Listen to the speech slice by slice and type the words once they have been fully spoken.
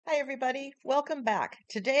Hi, everybody. Welcome back.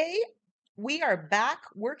 Today, we are back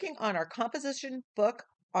working on our composition book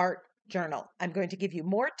art journal. I'm going to give you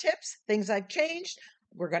more tips, things I've changed.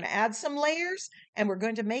 We're going to add some layers and we're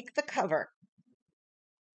going to make the cover.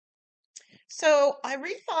 So I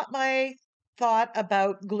rethought my thought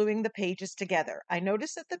about gluing the pages together. I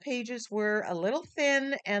noticed that the pages were a little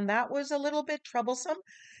thin and that was a little bit troublesome.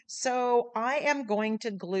 So I am going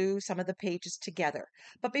to glue some of the pages together.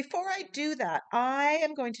 But before I do that, I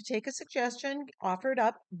am going to take a suggestion offered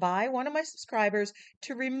up by one of my subscribers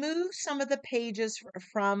to remove some of the pages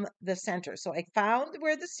from the center. So I found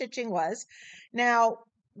where the stitching was. Now,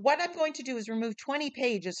 what I'm going to do is remove 20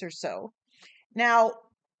 pages or so. Now,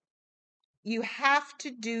 you have to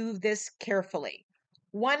do this carefully,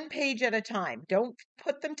 one page at a time. Don't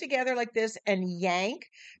put them together like this and yank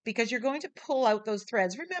because you're going to pull out those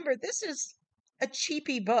threads. Remember, this is a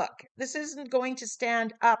cheapy book. This isn't going to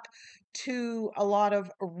stand up to a lot of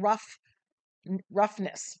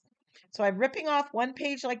roughness. So I'm ripping off one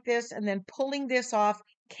page like this and then pulling this off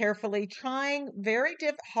carefully, trying very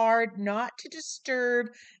hard not to disturb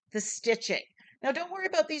the stitching. Now, don't worry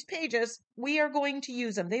about these pages. We are going to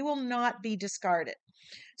use them. They will not be discarded.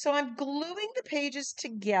 So I'm gluing the pages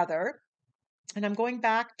together, and I'm going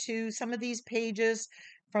back to some of these pages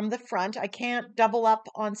from the front. I can't double up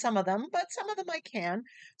on some of them, but some of them I can.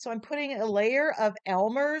 So I'm putting a layer of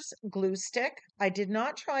Elmer's glue stick. I did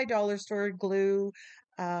not try dollar store glue.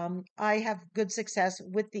 I have good success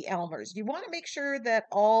with the Elmer's. You want to make sure that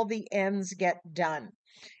all the ends get done.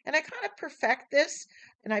 And I kind of perfect this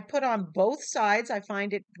and I put on both sides. I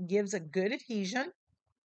find it gives a good adhesion.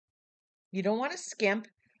 You don't want to skimp.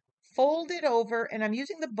 Fold it over, and I'm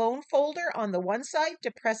using the bone folder on the one side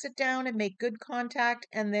to press it down and make good contact,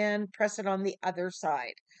 and then press it on the other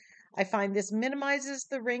side. I find this minimizes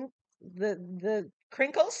the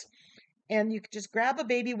crinkles, and you can just grab a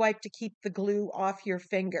baby wipe to keep the glue off your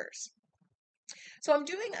fingers. So I'm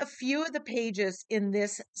doing a few of the pages in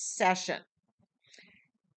this session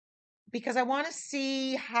because I want to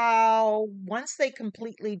see how, once they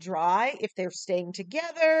completely dry, if they're staying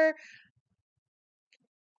together.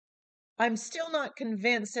 I'm still not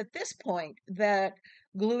convinced at this point that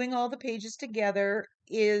gluing all the pages together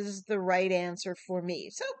is the right answer for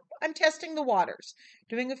me. So I'm testing the waters,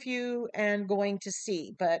 doing a few and going to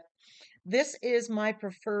see. But this is my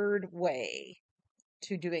preferred way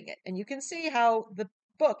to doing it. And you can see how the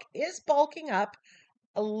book is bulking up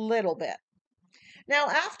a little bit. Now,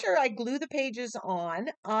 after I glue the pages on,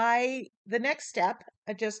 the next step,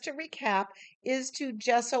 just to recap, is to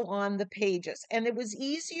gesso on the pages. And it was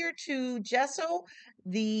easier to gesso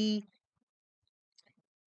the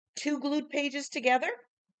two glued pages together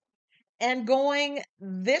and going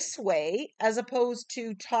this way as opposed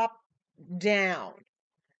to top down.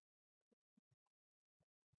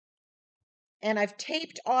 And I've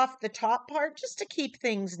taped off the top part just to keep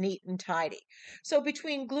things neat and tidy. So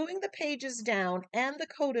between gluing the pages down and the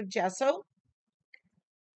coat of gesso,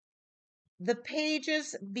 the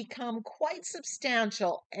pages become quite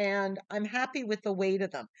substantial and I'm happy with the weight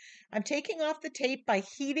of them. I'm taking off the tape by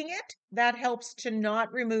heating it. That helps to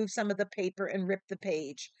not remove some of the paper and rip the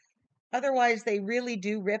page. Otherwise, they really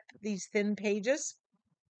do rip these thin pages.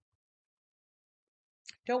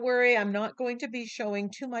 Don't worry, I'm not going to be showing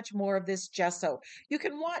too much more of this gesso. You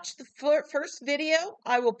can watch the first video.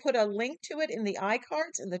 I will put a link to it in the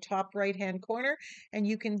iCards in the top right-hand corner, and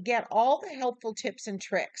you can get all the helpful tips and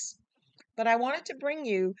tricks. But I wanted to bring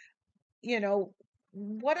you,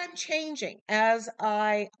 what I'm changing as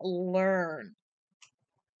I learn.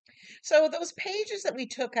 So those pages that we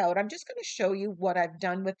took out, I'm just going to show you what I've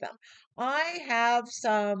done with them. I have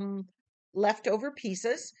some leftover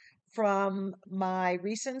pieces from my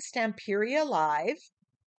recent Stamperia Live.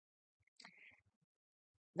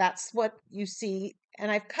 That's what you see. And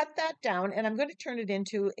I've cut that down and I'm going to turn it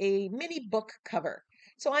into a mini book cover.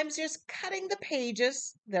 So I'm just cutting the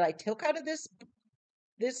pages that I took out of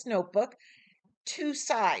this notebook to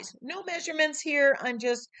size. No measurements here. I'm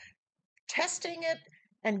just testing it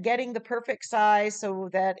and getting the perfect size so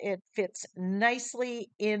that it fits nicely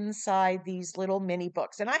inside these little mini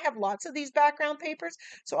books. And I have lots of these background papers,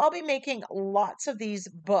 so I'll be making lots of these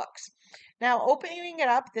books. Now, opening it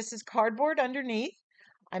up, this is cardboard underneath.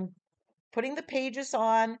 I'm putting the pages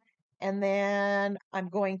on, and then I'm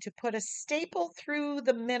going to put a staple through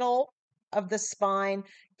the middle of the spine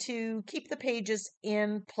to keep the pages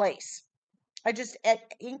in place. I just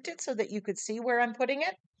inked it so that you could see where I'm putting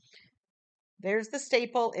it. There's the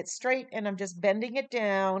staple, it's straight, and I'm just bending it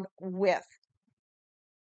down with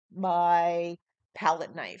my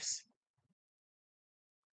palette knives.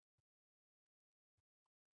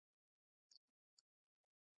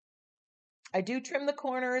 I do trim the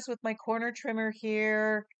corners with my corner trimmer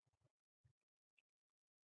here.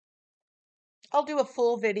 I'll do a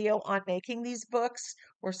full video on making these books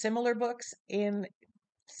or similar books in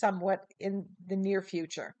somewhat in the near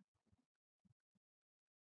future.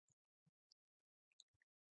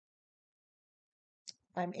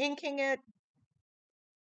 I'm inking it,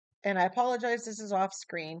 and I apologize, this is off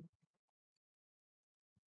screen.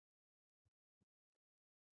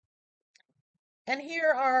 And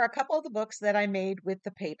here are a couple of the books that I made with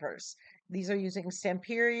the papers. These are using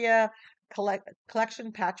Stamperia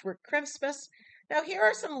Collection Patchwork Christmas. Now here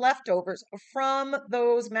are some leftovers from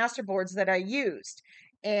those masterboards that I used.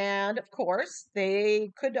 And of course,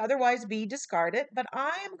 they could otherwise be discarded, but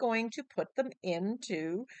I am going to put them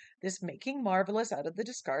into this Making Marvelous Out of the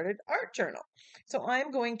Discarded art journal. So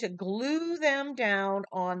I'm going to glue them down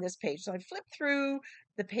on this page. So I flip through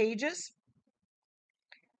the pages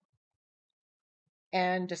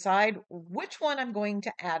and decide which one I'm going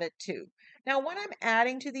to add it to. Now, when I'm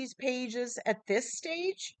adding to these pages at this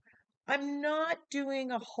stage, I'm not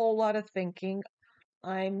doing a whole lot of thinking.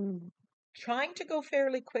 I'm trying to go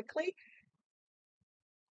fairly quickly.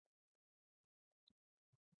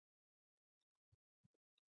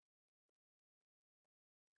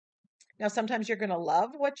 Now, sometimes you're going to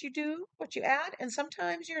love what you add, and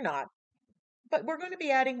sometimes you're not. But we're going to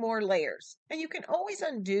be adding more layers. And you can always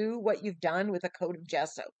undo what you've done with a coat of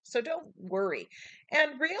gesso. So don't worry.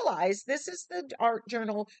 And realize this is the art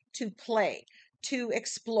journal to play, to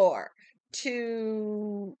explore,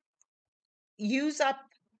 to use up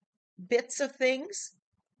bits of things,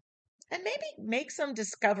 and maybe make some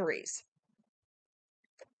discoveries.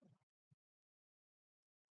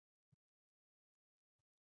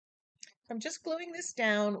 I'm just gluing this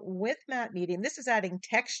down with matte medium. This is adding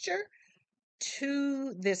texture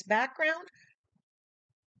to this background.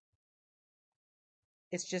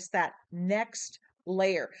 It's just that next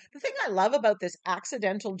layer. The thing I love about this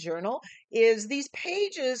accidental journal is these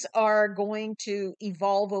pages are going to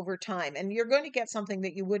evolve over time, and you're going to get something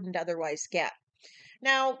that you wouldn't otherwise get.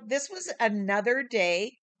 Now, this was another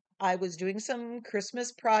day. I was doing some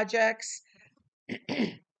Christmas projects,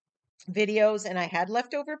 videos, and I had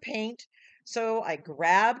leftover paint. So I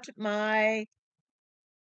grabbed my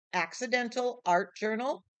accidental art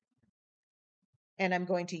journal, and I'm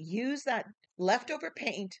going to use that leftover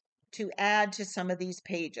paint to add to some of these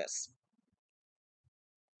pages.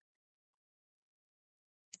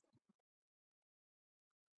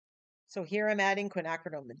 So here I'm adding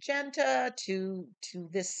quinacridone magenta to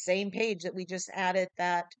this same page that we just added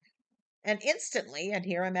that, and instantly, and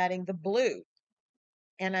here I'm adding the blue.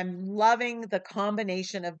 And I'm loving the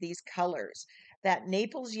combination of these colors. That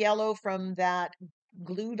Naples yellow from that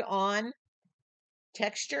glued on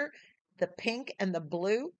texture, the pink and the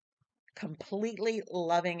blue, completely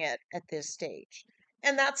loving it at this stage.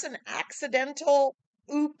 And that's an accidental,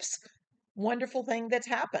 oops, wonderful thing that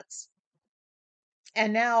happens.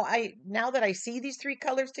 And now that I see these three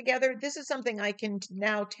colors together, this is something I can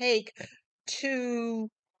now take to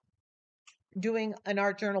doing an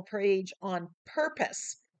art journal page on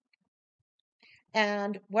purpose.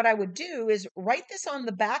 And what I would do is write this on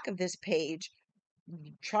the back of this page.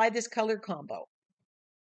 Try this color combo.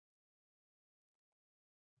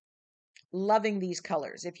 Loving these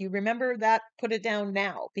colors. If you remember that, put it down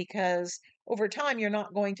now, because over time you're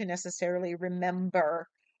not going to necessarily remember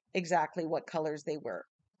exactly what colors they were.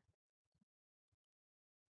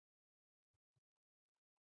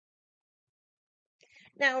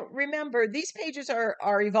 Now, remember, these pages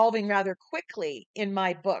are evolving rather quickly in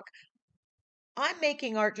my book. I'm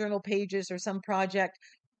making art journal pages or some project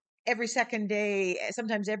every second day,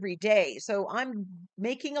 sometimes every day. So I'm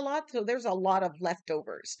making a lot. So there's a lot of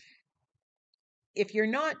leftovers. If you're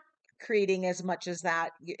not creating as much as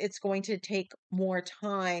that, it's going to take more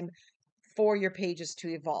time for your pages to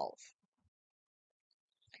evolve.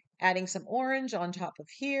 Adding some orange on top of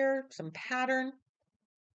here, some pattern.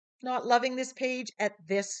 Not loving this page at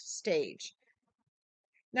this stage.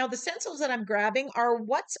 Now, the stencils that I'm grabbing are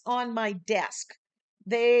what's on my desk.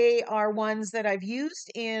 They are ones that I've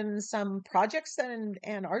used in some projects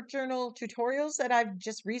and art journal tutorials that I've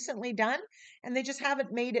just recently done, and they just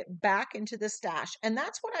haven't made it back into the stash. And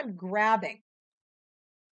that's what I'm grabbing.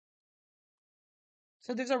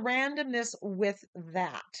 So there's a randomness with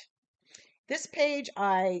that. This page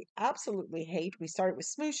I absolutely hate. We started with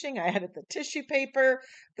smooshing. I added the tissue paper.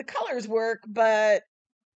 The colors work, but...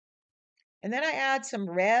 And then I add some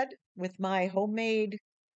red with my homemade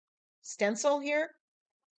stencil here.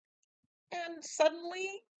 And suddenly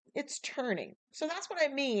it's turning. So that's what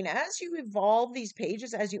I mean. As you evolve these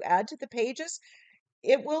pages, as you add to the pages,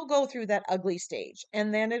 it will go through that ugly stage.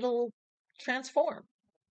 And then it'll transform.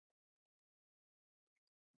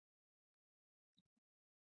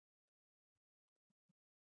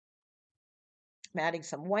 I'm adding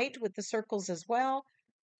some white with the circles as well.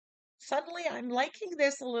 Suddenly I'm liking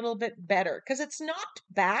this a little bit better because it's knocked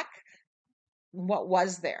back what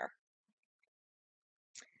was there.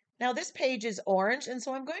 Now this page is orange, and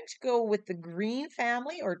so I'm going to go with the green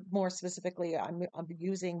family, or more specifically, I'm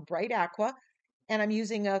using bright aqua, and I'm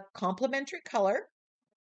using a complementary color,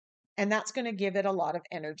 and that's going to give it a lot of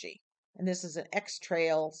energy. And this is an X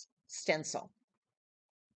Trails stencil.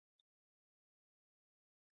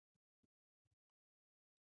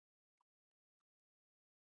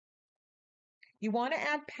 You want to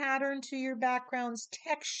add pattern to your background's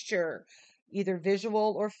texture, either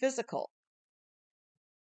visual or physical.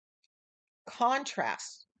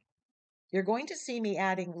 Contrast. You're going to see me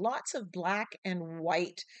adding lots of black and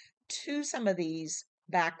white to some of these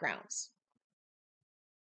backgrounds.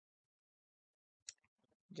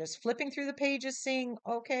 Just flipping through the pages, seeing,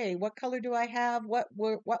 okay, what color do I have? What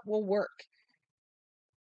will work?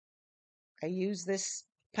 I use this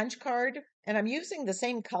punch card, and I'm using the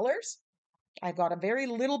same colors. I've got a very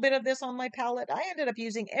little bit of this on my palette. I ended up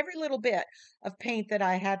using every little bit of paint that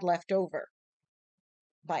I had left over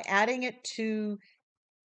by adding it to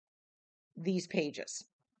these pages.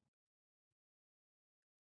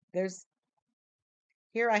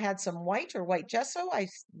 Here I had some white or white gesso. I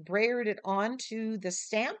brayered it onto the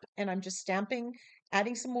stamp, and I'm just stamping,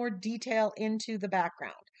 adding some more detail into the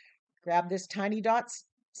background. Grab this tiny dots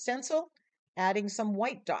stencil, adding some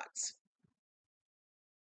white dots.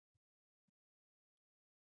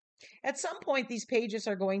 At some point, these pages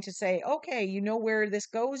are going to say, okay, you know where this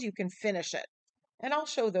goes, you can finish it. And I'll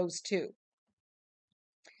show those too.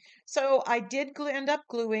 So I did end up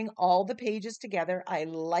gluing all the pages together. I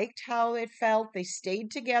liked how it felt. They stayed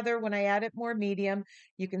together when I added more medium.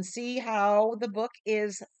 You can see how the book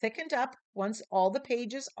is thickened up once all the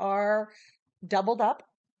pages are doubled up.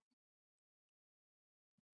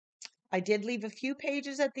 I did leave a few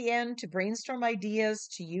pages at the end to brainstorm ideas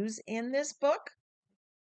to use in this book.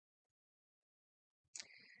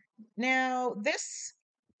 Now, this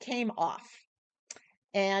came off,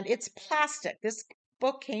 and it's plastic. This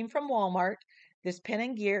book came from Walmart, this pen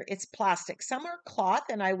and gear. It's plastic. Some are cloth,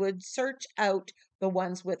 and I would search out the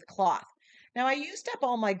ones with cloth. Now, I used up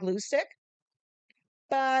all my glue stick,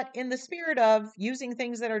 but in the spirit of using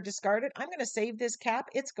things that are discarded, I'm going to save this cap.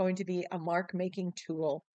 It's going to be a mark making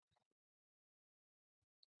tool.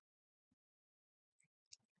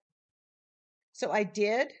 So I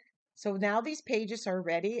did. So now these pages are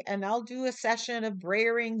ready, and I'll do a session of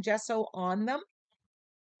brayering gesso on them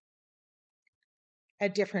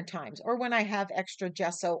at different times, or when I have extra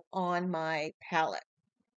gesso on my palette.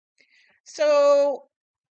 So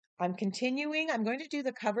I'm continuing. I'm going to do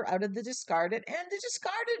the cover out of the discarded, and the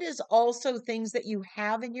discarded is also things that you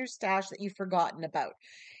have in your stash that you've forgotten about.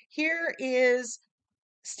 Here is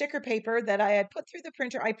sticker paper that I had put through the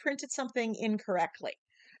printer. I printed something incorrectly.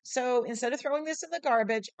 So instead of throwing this in the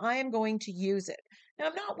garbage, I am going to use it. Now,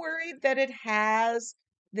 I'm not worried that it has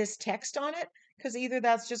this text on it, because either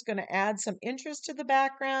that's just going to add some interest to the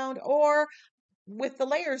background, or with the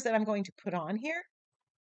layers that I'm going to put on here,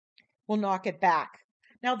 we'll knock it back.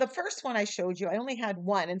 Now, the first one I showed you, I only had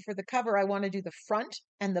one, and for the cover, I want to do the front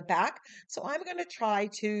and the back. So I'm going to try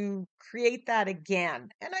to create that again.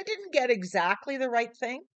 And I didn't get exactly the right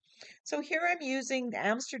thing. So here I'm using the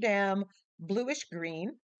Amsterdam bluish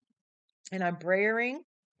green, and I'm brayering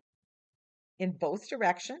in both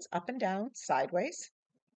directions, up and down, sideways.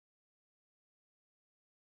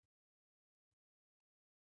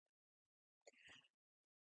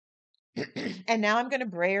 And now I'm going to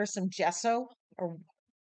brayer some gesso or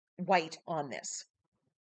white on this,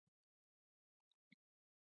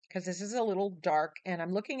 because this is a little dark, and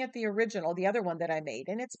I'm looking at the original, the other one that I made,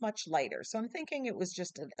 and it's much lighter. So I'm thinking it was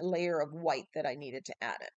just a layer of white that I needed to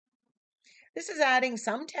add it. This is adding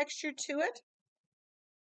some texture to it.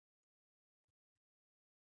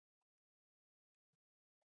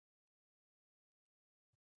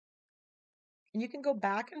 And you can go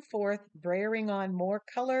back and forth, brayering on more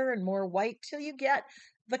color and more white till you get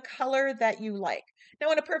the color that you like.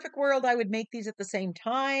 Now, in a perfect world, I would make these at the same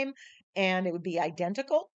time and it would be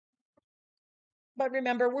identical. But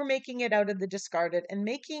remember, we're making it out of the discarded and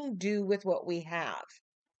making do with what we have.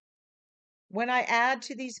 When I add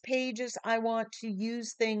to these pages, I want to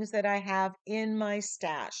use things that I have in my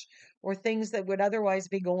stash or things that would otherwise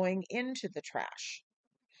be going into the trash.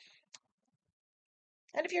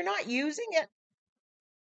 And if you're not using it,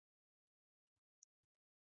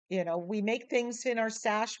 we make things in our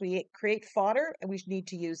stash, we create fodder, and we need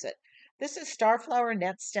to use it. This is Starflower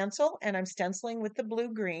Net Stencil, and I'm stenciling with the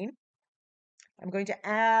blue-green. I'm going to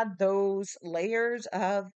add those layers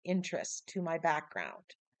of interest to my background.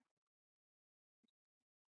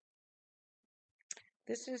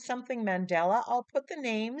 This is something Mandela. I'll put the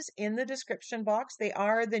names in the description box. They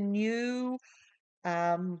are the new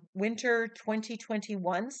winter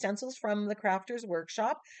 2021 stencils from the Crafters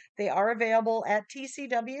Workshop. They are available at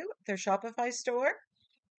TCW, their Shopify store,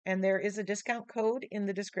 and there is a discount code in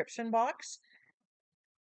the description box.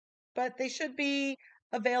 But they should be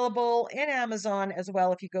available in Amazon as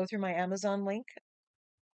well if you go through my Amazon link.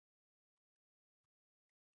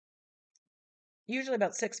 Usually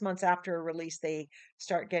about 6 months after a release, they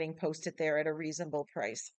start getting posted there at a reasonable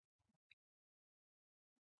price.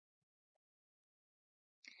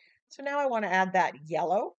 So now I want to add that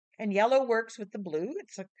yellow, and yellow works with the blue.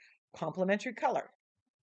 It's a complementary color.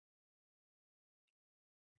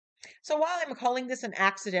 So while I'm calling this an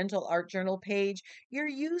accidental art journal page, you're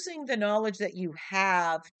using the knowledge that you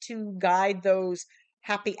have to guide those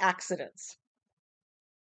happy accidents.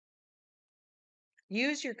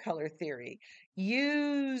 Use your color theory.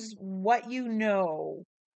 Use what you know,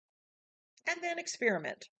 and then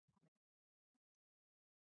experiment.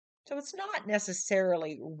 So it's not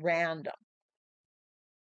necessarily random.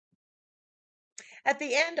 At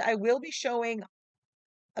the end, I will be showing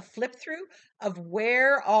a flip through of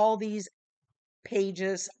where all these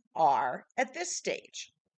pages are at this stage.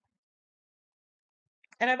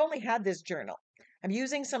 And I've only had this journal. I'm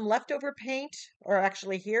using some leftover paint, or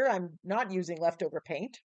actually here, I'm not using leftover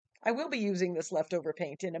paint. I will be using this leftover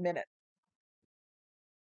paint in a minute.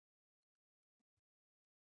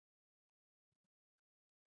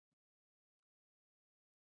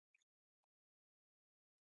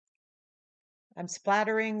 I'm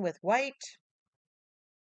splattering with white.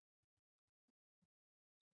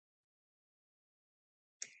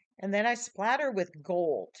 And then I splatter with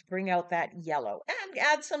gold to bring out that yellow and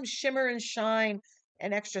add some shimmer and shine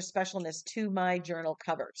and extra specialness to my journal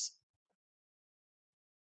covers.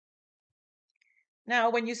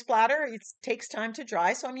 Now, when you splatter, it takes time to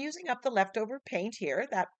dry, so I'm using up the leftover paint here,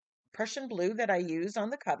 that Prussian blue that I used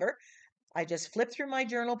on the cover. I just flip through my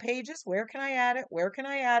journal pages. Where can I add it? Where can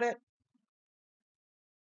I add it?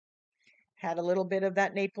 Had a little bit of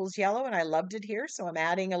that Naples yellow, and I loved it here, so I'm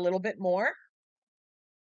adding a little bit more.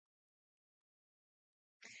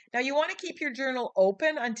 Now, you want to keep your journal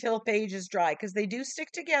open until pages dry, because they do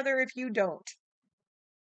stick together if you don't.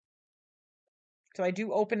 So I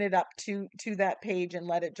do open it up to that page and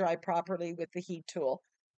let it dry properly with the heat tool.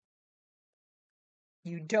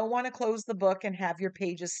 You don't want to close the book and have your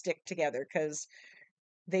pages stick together because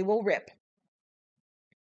they will rip.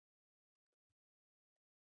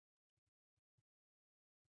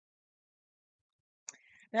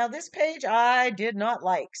 Now this page I did not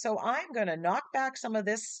like, so I'm going to knock back some of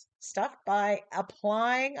this stuff by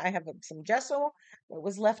applying. I have some gesso that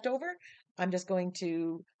was left over. I'm just going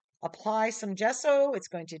to apply some gesso. It's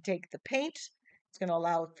going to take the paint. It's going to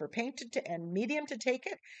allow for paint and medium to take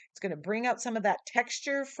it. It's going to bring out some of that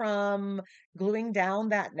texture from gluing down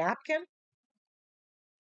that napkin.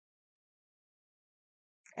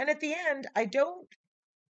 And at the end,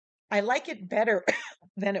 I like it better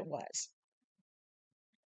than it was.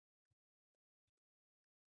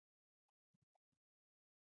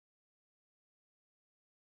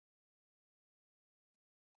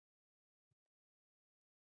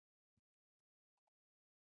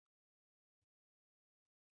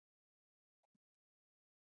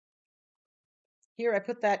 Here I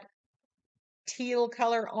put that teal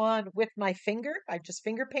color on with my finger. I just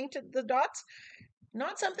finger painted the dots.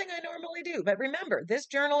 Not something I normally do, but remember, this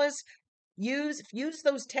journal is use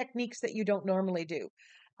those techniques that you don't normally do.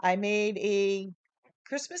 I made a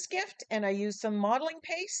Christmas gift and I used some modeling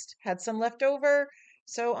paste, had some left over,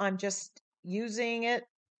 so I'm just using it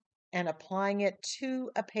and applying it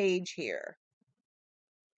to a page here.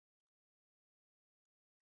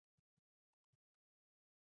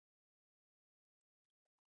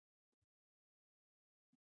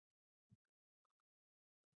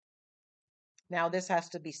 Now this has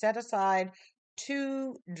to be set aside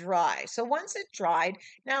to dry. So once it dried,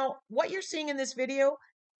 now what you're seeing in this video,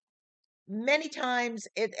 many times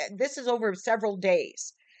this is over several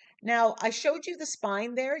days. Now I showed you the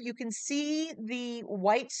spine there. You can see the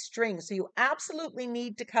white string. So you absolutely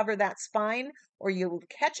need to cover that spine or you'll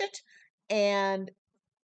catch it and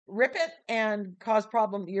rip it and cause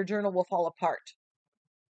problem. Your journal will fall apart.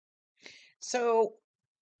 So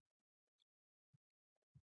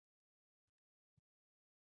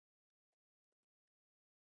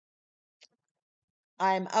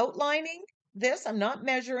I'm outlining this. I'm not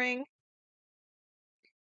measuring.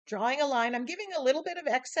 Drawing a line, I'm giving a little bit of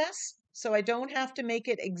excess so I don't have to make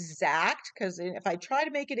it exact, because if I try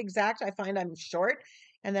to make it exact, I find I'm short,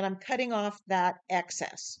 and then I'm cutting off that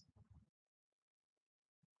excess.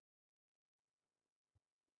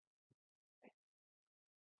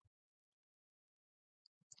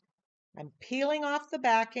 I'm peeling off the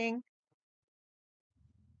backing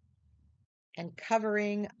and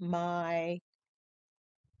covering my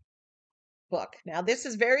book. Now, this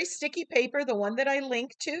is very sticky paper, the one that I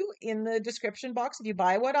link to in the description box. If you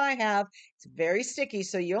buy what I have, it's very sticky,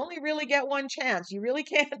 so you only really get one chance. You really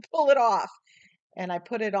can't pull it off. And I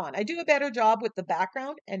put it on. I do a better job with the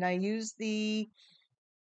background, and I use the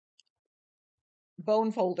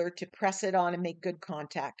bone folder to press it on and make good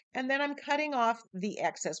contact. And then I'm cutting off the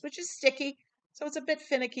excess, which is sticky, so it's a bit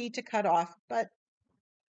finicky to cut off, but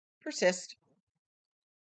persist.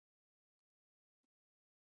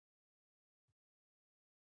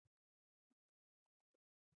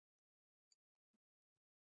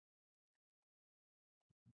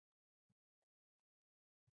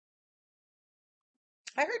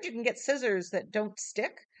 I heard you can get scissors that don't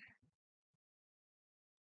stick,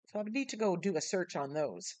 so I would need to go do a search on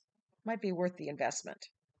those. Might be worth the investment.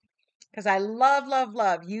 Because I love, love,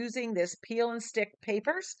 love using this peel and stick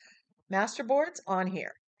papers, masterboards on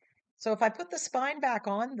here. So if I put the spine back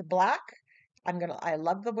on, the black, I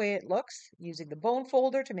love the way it looks, using the bone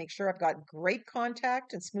folder to make sure I've got great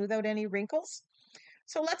contact and smooth out any wrinkles.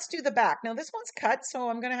 So let's do the back. Now this one's cut, so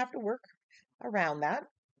I'm going to have to work around that.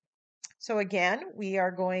 So again, we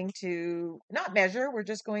are going to not measure, we're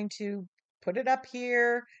just going to put it up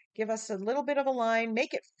here, give us a little bit of a line,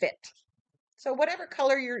 make it fit. So whatever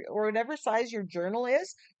color or whatever size your journal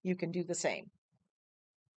is, you can do the same.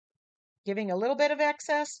 Giving a little bit of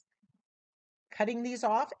excess, cutting these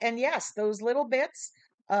off. And yes, those little bits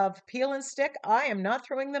of peel and stick, I am not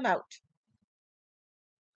throwing them out.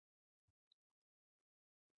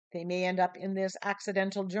 They may end up in this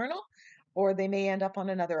accidental journal, or they may end up on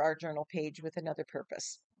another art journal page with another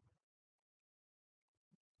purpose.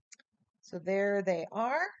 So there they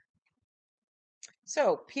are.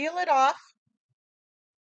 So peel it off,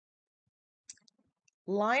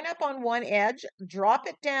 line up on one edge, drop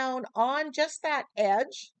it down on just that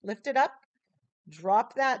edge, lift it up,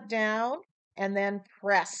 drop that down, and then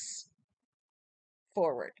press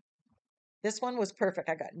forward. This one was perfect.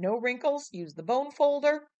 I got no wrinkles, use the bone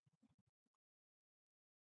folder.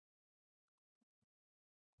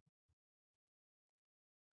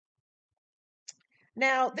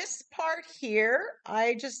 Now, this part here,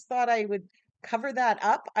 I just thought I would cover that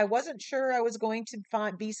up. I wasn't sure I was going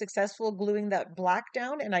to be successful gluing that black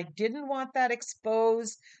down, and I didn't want that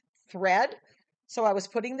exposed thread. So I was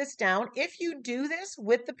putting this down. If you do this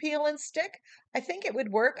with the peel and stick, I think it would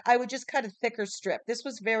work. I would just cut a thicker strip. This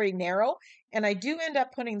was very narrow, and I do end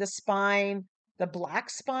up putting the spine, the black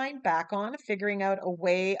spine back on, figuring out a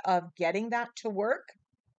way of getting that to work.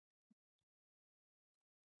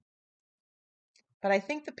 But I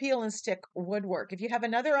think the peel and stick would work. If you have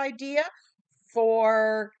another idea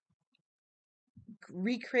for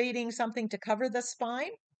recreating something to cover the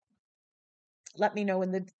spine, let me know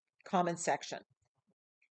in the comments section.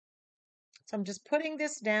 So I'm just putting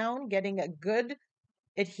this down, getting a good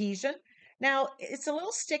adhesion. Now, it's a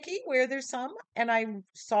little sticky where there's some, and I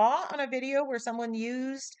saw on a video where someone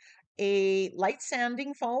used a light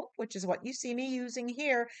sanding foam, which is what you see me using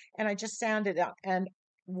here, and I just sanded it up and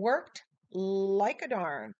worked like a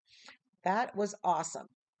darn. That was awesome.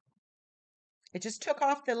 It just took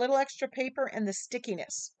off the little extra paper and the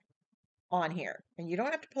stickiness on here. And you don't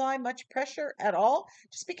have to apply much pressure at all.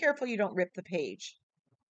 Just be careful you don't rip the page.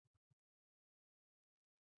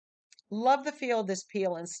 Love the feel of this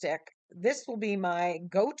peel and stick. This will be my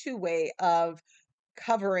go-to way of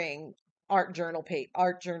covering art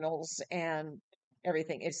journals and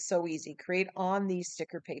everything. It's so easy. Create on these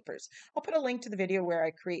sticker papers. I'll put a link to the video where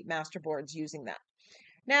I create masterboards using that.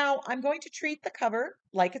 Now, I'm going to treat the cover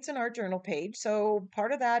like it's an art journal page. So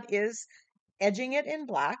part of that is edging it in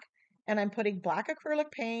black, and I'm putting black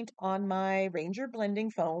acrylic paint on my Ranger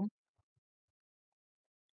blending foam.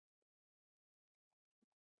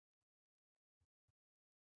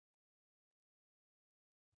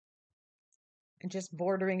 And just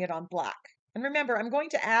bordering it on black. And remember, I'm going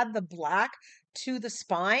to add the black to the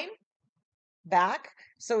spine back.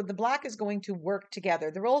 So the black is going to work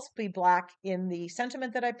together. There will also be black in the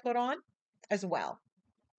sentiment that I put on as well.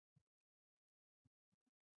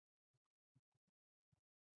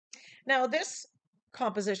 Now, this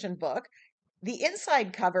composition book, the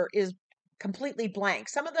inside cover is completely blank.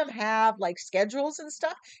 Some of them have like schedules and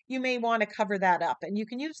stuff. You may want to cover that up, and you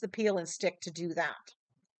can use the peel and stick to do that.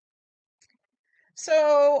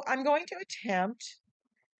 So I'm going to attempt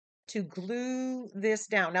to glue this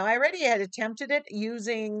down. Now, I already had attempted it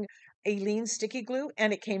using a lean sticky glue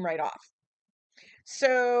and it came right off.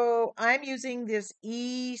 So I'm using this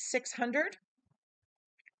E600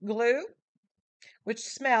 glue, which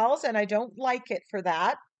smells, and I don't like it for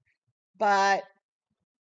that, but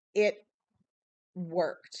it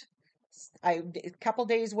worked. A couple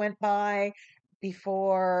days went by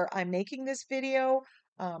before I'm making this video,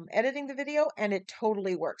 editing the video, and it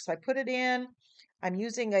totally works. So I put it in. I'm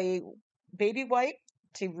using a baby wipe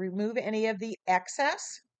to remove any of the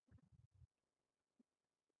excess.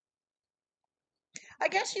 I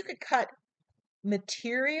guess you could cut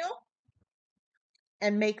material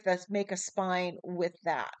and make a spine with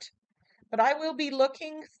that. But I will be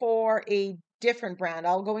looking for a different brand.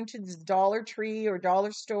 I'll go into this Dollar Tree or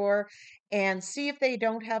Dollar Store and see if they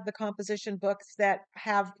don't have the composition books that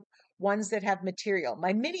have ones that have material.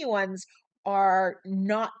 My mini ones are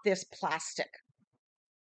not this plastic.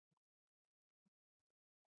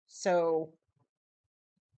 So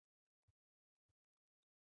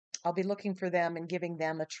I'll be looking for them and giving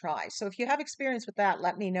them a try. So if you have experience with that,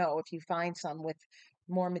 let me know if you find some with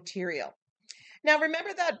more material. Now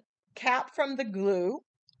remember that cap from the glue.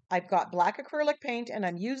 I've got black acrylic paint and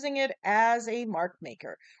I'm using it as a mark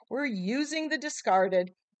maker. We're using the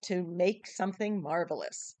discarded to make something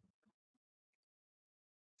marvelous.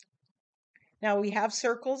 Now we have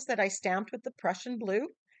circles that I stamped with the Prussian blue,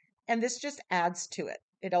 and this just adds to it.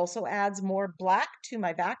 It also adds more black to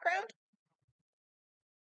my background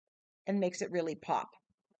and makes it really pop.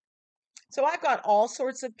 So I've got all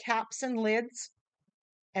sorts of caps and lids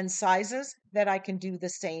and sizes that I can do the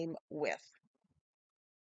same with.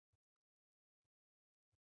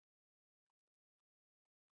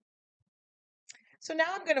 So now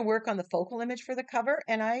I'm going to work on the focal image for the cover,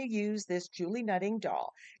 and I use this Julie Nutting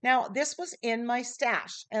doll. Now, this was in my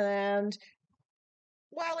stash, and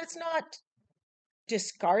while it's not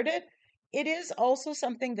discarded, it is also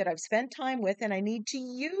something that I've spent time with and I need to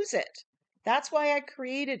use it. That's why I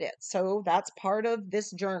created it. So that's part of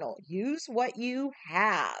this journal. Use what you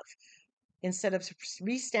have instead of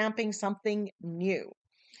restamping something new.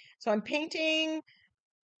 So I'm painting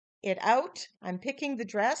it out. I'm picking the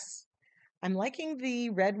dress. I'm liking the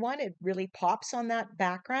red one. It really pops on that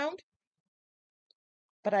background.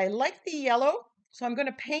 But I like the yellow, so I'm going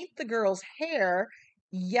to paint the girl's hair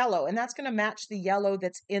yellow, and that's going to match the yellow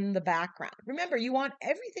that's in the background. Remember, you want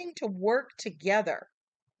everything to work together.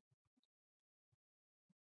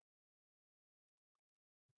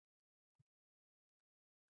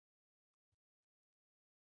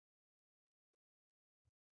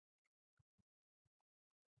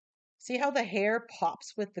 See how the hair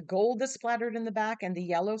pops with the gold that's splattered in the back and the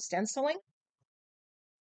yellow stenciling?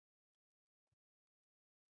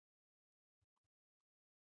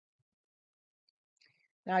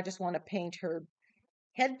 Now I just want to paint her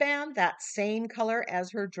headband that same color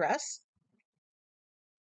as her dress.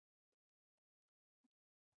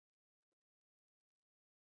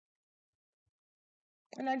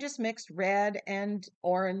 And I just mixed red and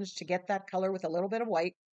orange to get that color with a little bit of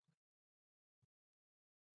white.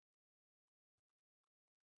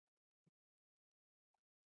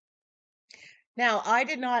 Now, I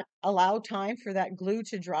did not allow time for that glue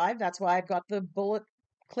to dry. That's why I've got the bulldog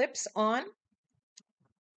clips on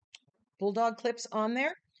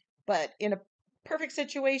there. But in a perfect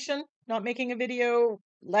situation, not making a video,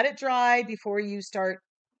 let it dry before you start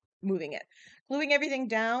moving it. Gluing everything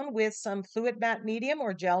down with some fluid matte medium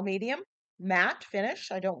or gel medium, matte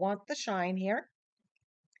finish. I don't want the shine here.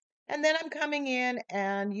 And then I'm coming in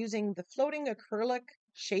and using the floating acrylic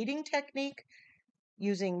shading technique,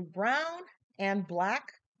 using brown and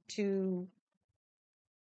black to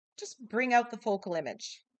just bring out the focal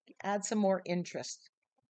image, add some more interest.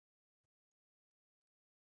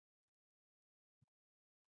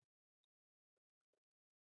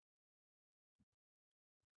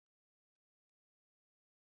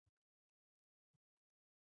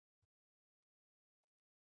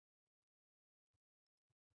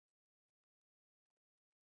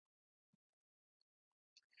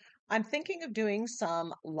 I'm thinking of doing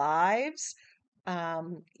some lives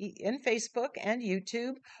in Facebook and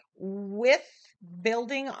YouTube with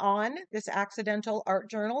building on this accidental art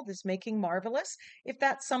journal, this Making Marvelous. If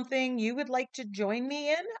that's something you would like to join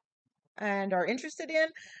me in and are interested in,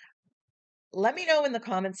 let me know in the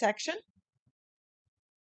comment section.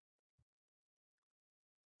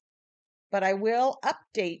 But I will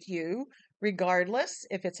update you regardless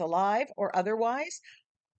if it's alive or otherwise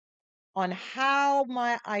on how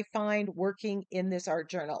I find working in this art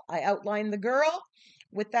journal. I outline the girl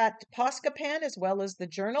with that Posca pen as well as the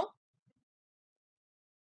journal.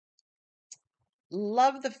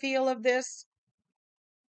 Love the feel of this.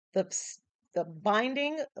 The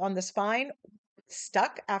binding on the spine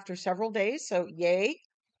stuck after several days, so yay.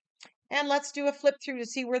 And let's do a flip through to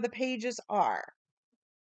see where the pages are.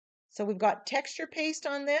 So we've got texture paste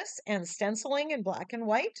on this and stenciling in black and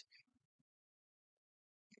white.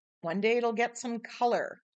 One day it'll get some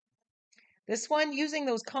color. This one using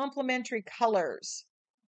those complementary colors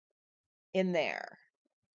in there.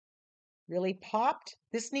 Really popped.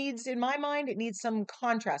 This needs, in my mind, it needs some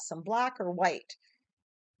contrast, some black or white.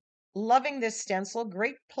 Loving this stencil.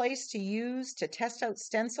 Great place to use to test out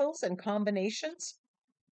stencils and combinations.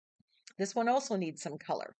 This one also needs some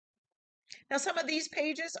color. Now, some of these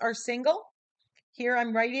pages are single. Here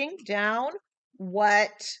I'm writing down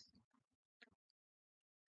what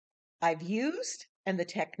I've used and the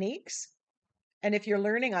techniques. And if you're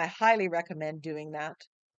learning, I highly recommend doing that.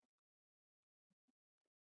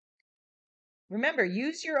 Remember,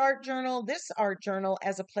 use your art journal, this art journal,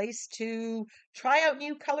 as a place to try out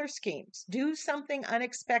new color schemes. Do something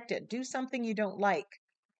unexpected. Do something you don't like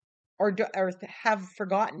or have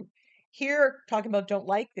forgotten. Here, talking about don't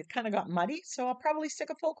like, it kind of got muddy, so I'll probably stick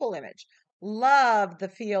a focal image. Love the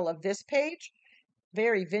feel of this page.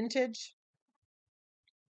 Very vintage.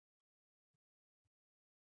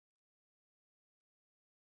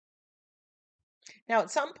 Now,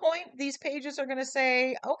 at some point, these pages are going to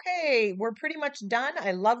say, okay, we're pretty much done.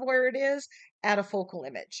 I love where it is. Add a focal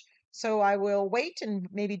image. So I will wait and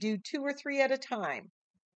maybe do 2 or 3 at a time.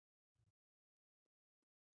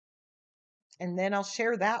 And then I'll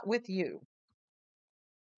share that with you.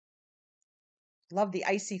 Love the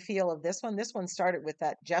icy feel of this one. This one started with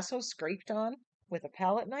that gesso scraped on with a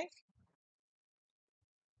palette knife.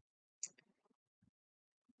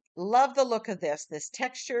 Love the look of this. This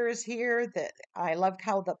texture is here. I love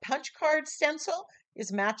how the punch card stencil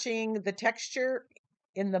is matching the texture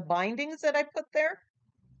in the bindings that I put there.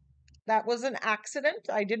 That was an accident.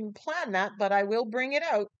 I didn't plan that, but I will bring it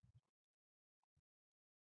out.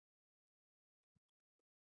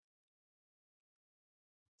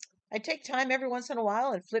 I take time every once in a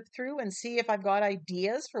while and flip through and see if I've got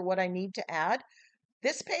ideas for what I need to add.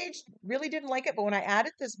 This page really didn't like it, but when I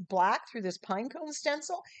added this black through this pine cone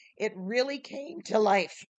stencil, it really came to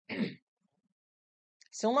life.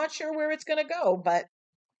 Still not sure where it's going to go, but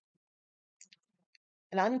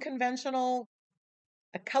an unconventional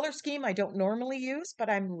a color scheme I don't normally use, but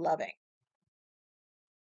I'm loving.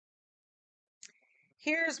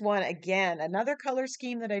 Here's one again, another color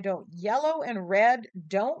scheme that I don't. Yellow and red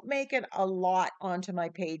don't make it a lot onto my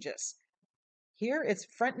pages. Here it's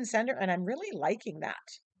front and center, and I'm really liking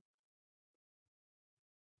that.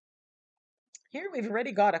 Here we've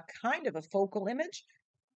already got a kind of a focal image.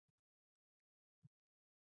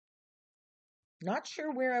 Not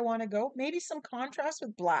sure where I want to go. Maybe some contrast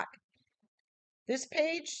with black. This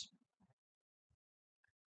page,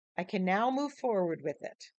 I can now move forward with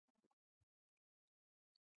it.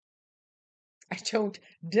 I don't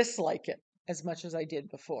dislike it as much as I did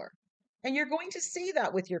before. And you're going to see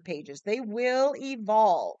that with your pages. They will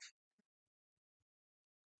evolve.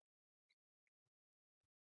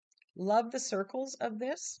 Love the circles of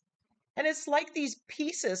this. And it's like these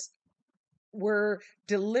pieces were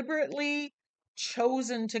deliberately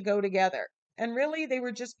chosen to go together. And really, they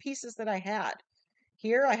were just pieces that I had.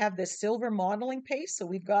 Here I have this silver modeling paste, so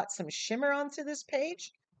we've got some shimmer onto this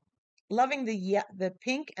page. Loving the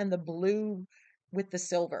pink and the blue with the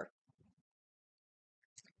silver.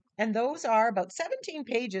 And those are about 17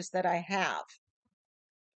 pages that I have.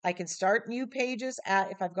 I can start new pages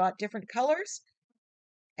if I've got different colors,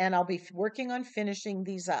 and I'll be working on finishing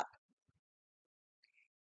these up.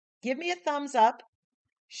 Give me a thumbs up,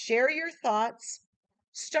 share your thoughts,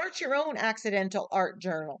 start your own accidental art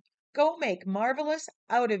journal. Go make marvelous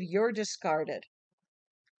out of your discarded.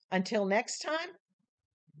 Until next time,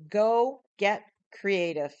 go get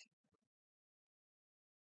creative.